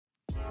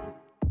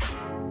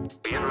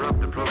We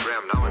interrupt the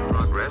program now in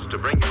progress to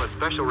bring you a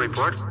special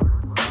report.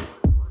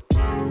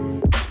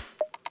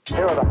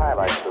 Here are the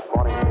highlights this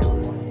morning's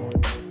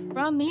news.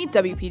 From the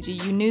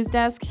WPGU News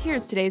Desk,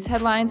 here's today's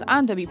headlines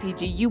on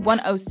WPGU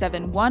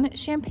 1071,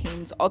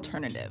 Champaign's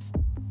Alternative.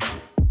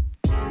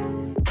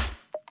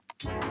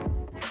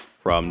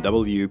 From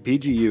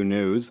WPGU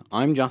News,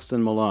 I'm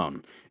Justin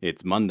Malone.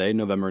 It's Monday,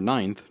 November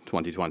 9th,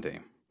 2020.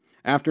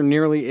 After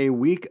nearly a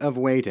week of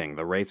waiting,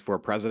 the race for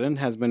president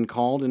has been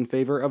called in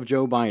favor of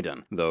Joe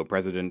Biden, though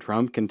President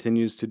Trump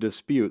continues to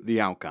dispute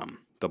the outcome.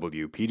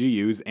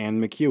 WPGU's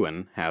Ann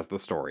McEwen has the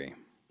story.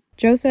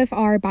 Joseph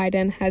R.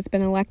 Biden has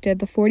been elected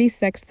the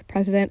 46th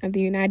President of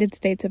the United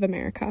States of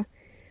America.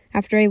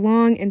 After a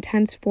long,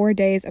 intense 4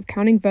 days of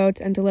counting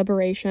votes and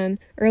deliberation,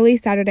 early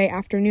Saturday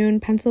afternoon,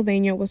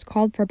 Pennsylvania was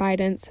called for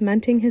Biden,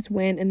 cementing his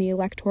win in the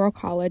Electoral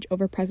College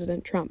over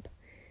President Trump.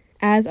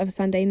 As of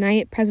Sunday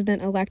night,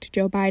 President-elect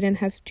Joe Biden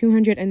has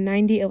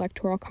 290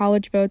 Electoral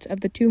College votes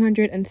of the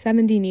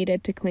 270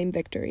 needed to claim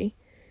victory.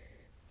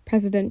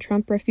 President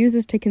Trump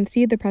refuses to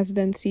concede the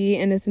presidency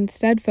and is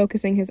instead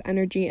focusing his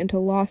energy into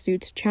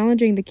lawsuits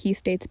challenging the key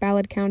states'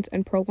 ballot counts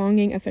and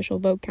prolonging official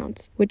vote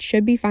counts, which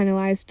should be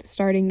finalized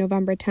starting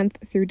November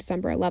 10th through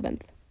December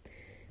 11th.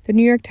 The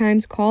New York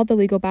Times called the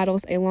legal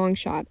battles a long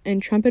shot,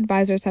 and Trump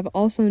advisors have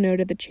also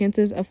noted the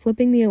chances of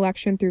flipping the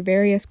election through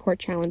various court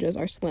challenges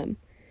are slim.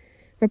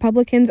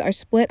 Republicans are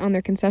split on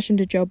their concession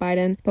to Joe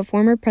Biden, but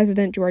former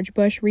President George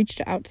Bush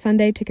reached out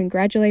Sunday to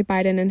congratulate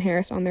Biden and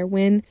Harris on their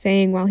win,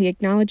 saying while he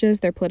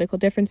acknowledges their political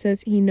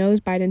differences, he knows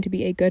Biden to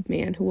be a good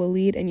man who will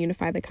lead and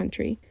unify the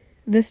country.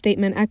 This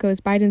statement echoes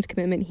Biden's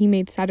commitment he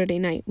made Saturday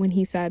night when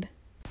he said,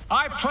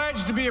 "I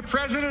pledge to be a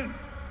president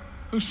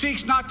who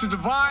seeks not to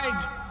divide,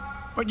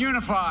 but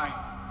unify,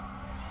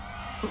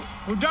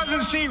 who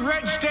doesn't see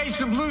red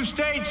states and blue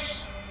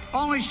states,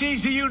 only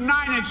sees the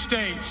United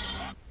States."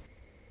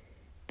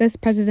 This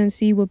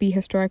presidency will be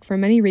historic for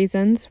many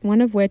reasons,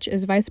 one of which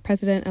is Vice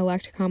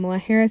President-elect Kamala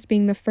Harris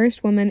being the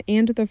first woman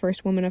and the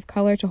first woman of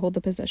color to hold the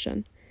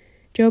position.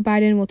 Joe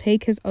Biden will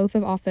take his oath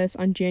of office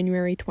on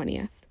January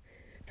 20th.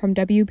 From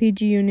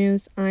WPGU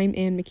News, I'm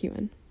Ann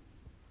McEwen.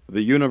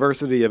 The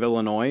University of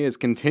Illinois is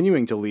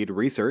continuing to lead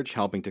research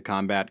helping to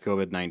combat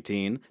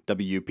COVID-19.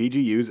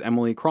 WPGU's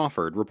Emily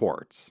Crawford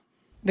reports.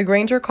 The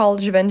Granger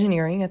College of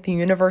Engineering at the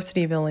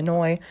University of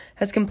Illinois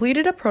has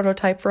completed a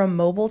prototype for a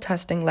mobile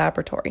testing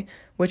laboratory,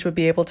 which would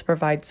be able to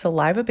provide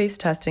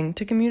saliva-based testing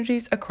to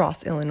communities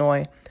across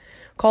Illinois.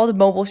 Called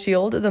Mobile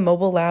Shield, the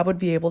mobile lab would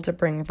be able to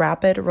bring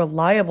rapid,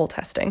 reliable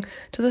testing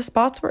to the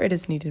spots where it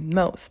is needed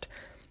most.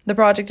 The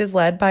project is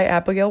led by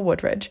Abigail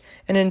Woodridge,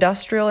 an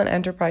industrial and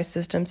enterprise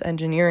systems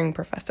engineering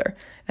professor,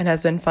 and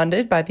has been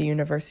funded by the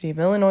University of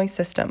Illinois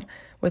System,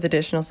 with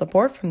additional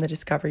support from the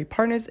Discovery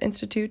Partners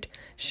Institute,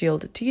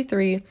 SHIELD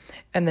T3,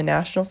 and the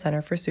National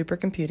Center for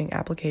Supercomputing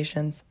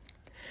Applications.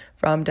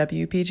 From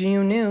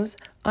WPGU News,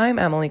 I'm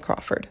Emily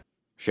Crawford.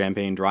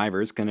 Champaign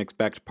drivers can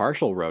expect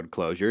partial road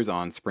closures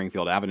on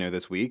Springfield Avenue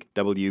this week.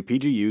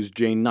 WPGU's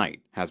Jane Knight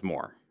has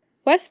more.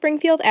 West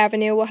Springfield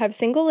Avenue will have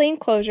single-lane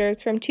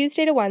closures from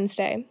Tuesday to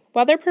Wednesday.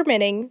 Weather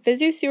permitting,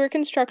 Visu Sewer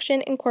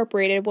Construction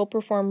Incorporated will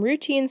perform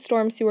routine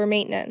storm sewer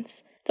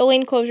maintenance. The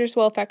lane closures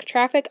will affect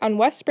traffic on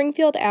West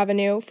Springfield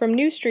Avenue from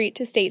New Street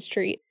to State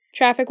Street.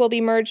 Traffic will be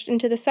merged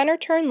into the center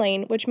turn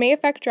lane, which may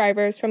affect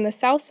drivers from the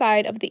south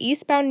side of the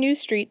eastbound New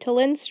Street to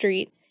Lynn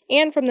Street,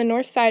 and from the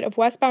north side of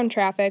westbound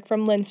traffic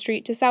from Lynn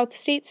Street to South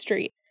State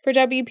Street. For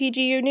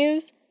WPGU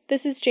News,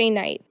 this is Jane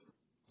Knight.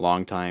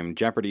 Longtime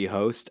Jeopardy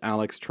host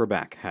Alex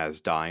Trebek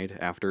has died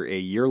after a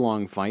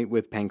year-long fight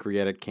with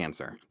pancreatic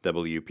cancer.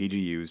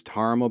 WPGU's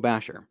Tara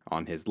Mobasher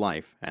on his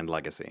life and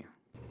legacy.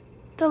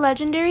 The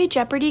legendary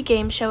Jeopardy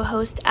game show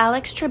host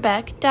Alex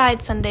Trebek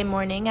died Sunday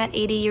morning at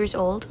 80 years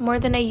old, more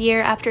than a year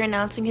after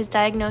announcing his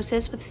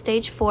diagnosis with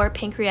stage 4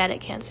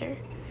 pancreatic cancer.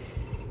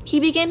 He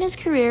began his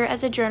career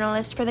as a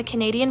journalist for the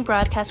Canadian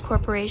Broadcast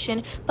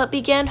Corporation, but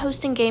began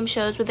hosting game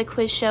shows with a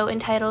quiz show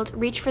entitled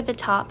Reach for the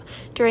Top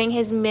during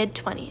his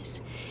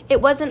mid-20s. It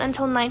wasn't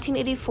until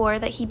 1984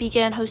 that he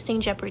began hosting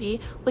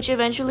Jeopardy, which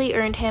eventually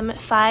earned him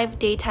 5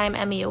 Daytime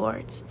Emmy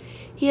Awards.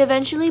 He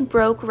eventually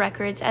broke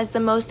records as the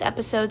most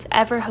episodes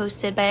ever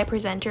hosted by a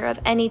presenter of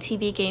any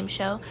TV game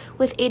show,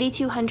 with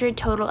 8,200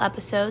 total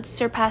episodes,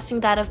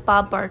 surpassing that of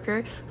Bob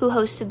Barker, who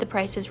hosted The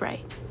Price is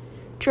Right.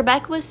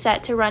 Trebek was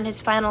set to run his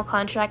final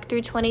contract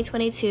through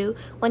 2022,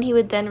 when he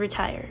would then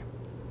retire.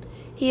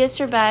 He is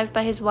survived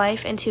by his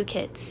wife and 2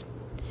 kids.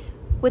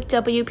 With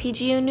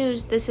WPGU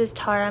News, this is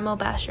Tara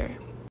Mobasher.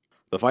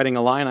 The Fighting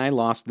Illini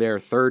lost their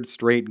 3rd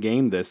straight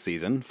game this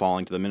season,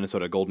 falling to the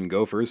Minnesota Golden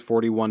Gophers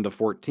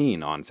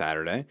 41-14 on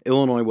Saturday.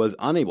 Illinois was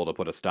unable to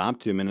put a stop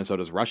to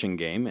Minnesota's rushing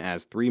game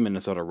as 3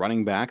 Minnesota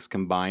running backs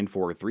combined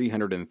for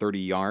 330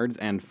 yards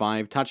and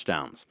 5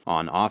 touchdowns.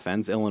 On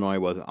offense, Illinois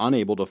was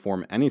unable to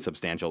form any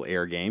substantial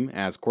air game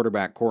as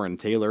quarterback Corin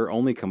Taylor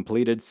only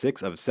completed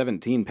 6 of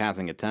 17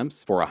 passing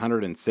attempts for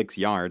 106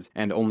 yards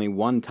and only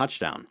 1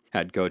 touchdown.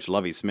 Head coach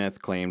Lovie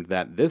Smith claimed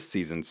that this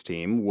season's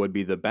team would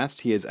be the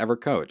best he has ever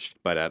coached,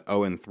 but at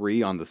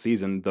 0-3 on the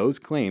season, those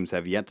claims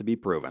have yet to be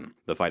proven.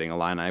 The Fighting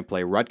Illini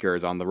play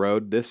Rutgers on the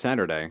road this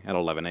Saturday at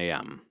 11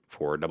 a.m.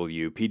 For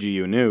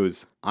WPGU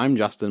News, I'm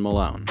Justin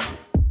Malone.